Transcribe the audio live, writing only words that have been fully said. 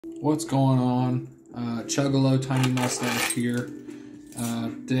What's going on? Chuggalo Tiny Mustache here.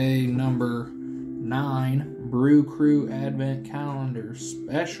 Day number 9, Brew Crew Advent Calendar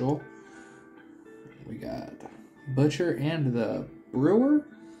Special. We got Butcher and the Brewer.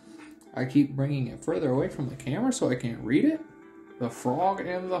 I keep bringing it further away from the camera so I can't read it. The Frog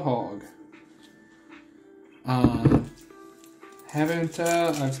and the Hog.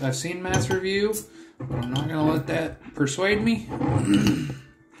 I've seen Matt's review, but I'm not gonna let that persuade me.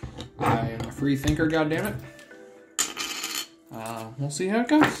 I am a free thinker, goddammit. We'll see how it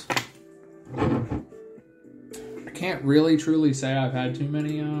goes. I can't really truly say I've had too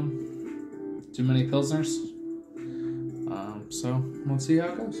many Pilsners. So let's see how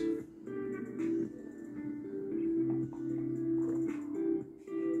it goes.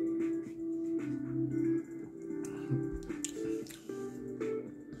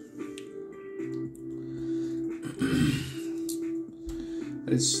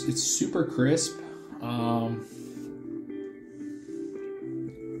 It's super crisp.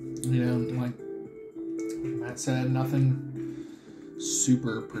 You know, like Matt said, nothing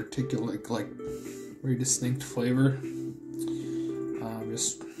super particular, like very distinct flavor.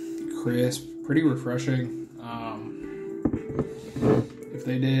 Just crisp, pretty refreshing. If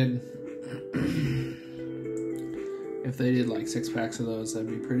they did like 6 packs of those, that'd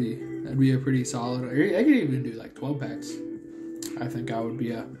be a pretty solid. I could even do like 12 packs. I think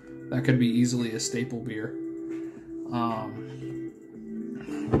that could be easily a staple beer. Alright,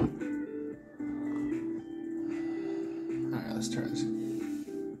 let's try this.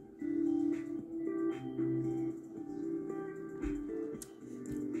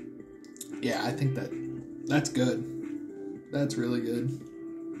 Yeah, I think that's good. That's really good.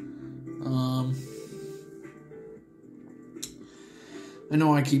 I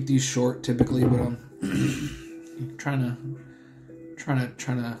know I keep these short typically, but I'm trying to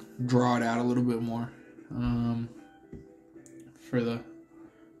draw it out a little bit more. For the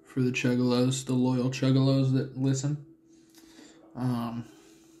Chuggalos, the loyal Chuggalos that listen.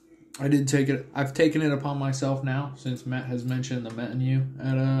 I've taken it upon myself now, since Matt has mentioned the menu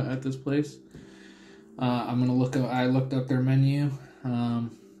at this place. I looked up their menu.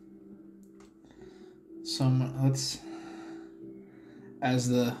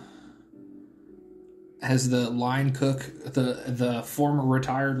 As the line cook, the former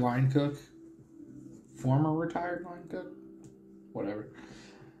retired line cook, whatever.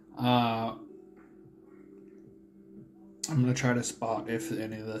 I'm gonna try to spot if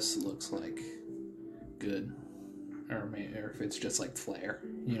any of this looks like good, or if it's just like flair.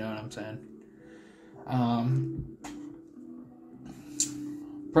 You know what I'm saying?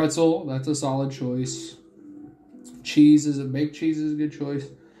 Pretzel, that's a solid choice. Baked cheese is a good choice.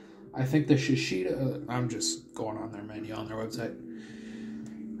 I think the shishita, I'm just going on their menu on their website.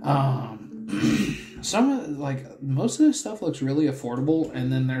 Most of this stuff looks really affordable,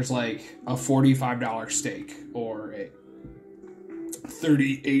 and then there's like a $45 steak or a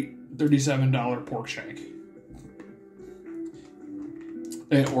 $37 pork shank.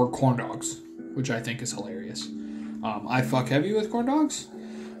 Or corn dogs, which I think is hilarious. I fuck heavy with corn dogs.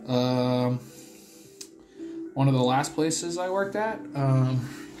 One of the last places I worked at,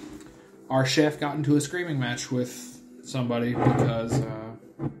 our chef got into a screaming match with somebody because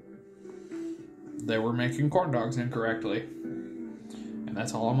they were making corn dogs incorrectly. And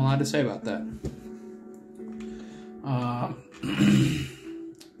that's all I'm allowed to say about that.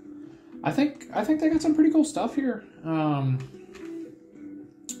 I think they got some pretty cool stuff here.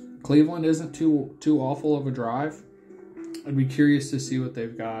 Cleveland isn't too awful of a drive. I'd be curious to see what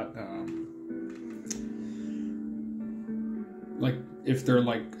they've got. Like, if they're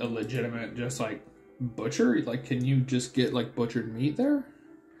like a legitimate, just like butcher, like, can you just get like butchered meat there?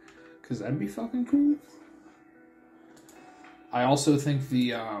 Because that'd be fucking cool. I also think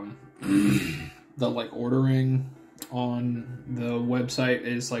the like ordering on the website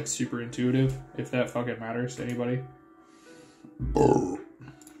is like super intuitive, if that fucking matters to anybody.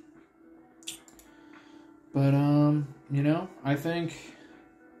 But you know, I think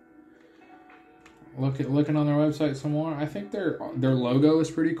looking on their website some more, I think their logo is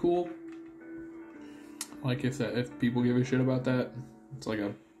pretty cool. Like, if people give a shit about that, it's like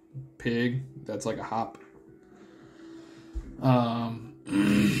a pig that's like a hop.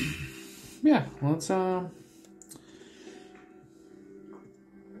 Yeah, let's I'm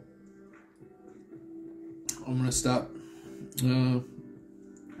gonna stop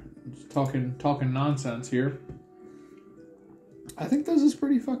talking nonsense here. I think this is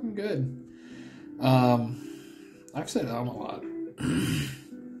pretty fucking good. I've said a lot.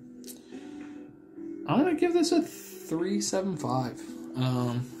 I'm gonna give this a 3.75.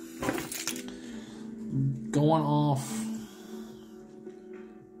 Going off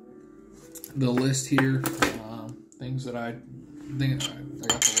the list here, things that I think I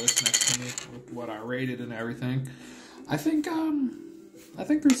got the list next to me with what I rated and everything. I think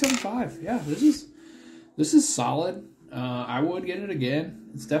 375. Yeah, this is solid. I would get it again.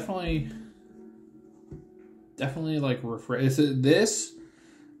 It's definitely like refresh. This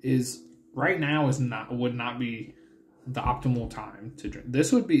is right now would not be the optimal time to drink.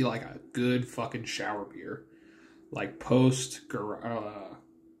 This would be like a good fucking shower beer, like post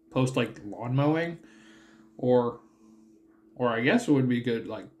like lawn mowing, or I guess it would be good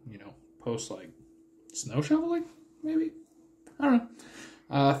like, you know, post like snow shoveling maybe. I don't know.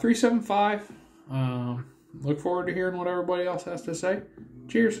 375. Look forward to hearing what everybody else has to say.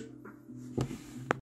 Cheers.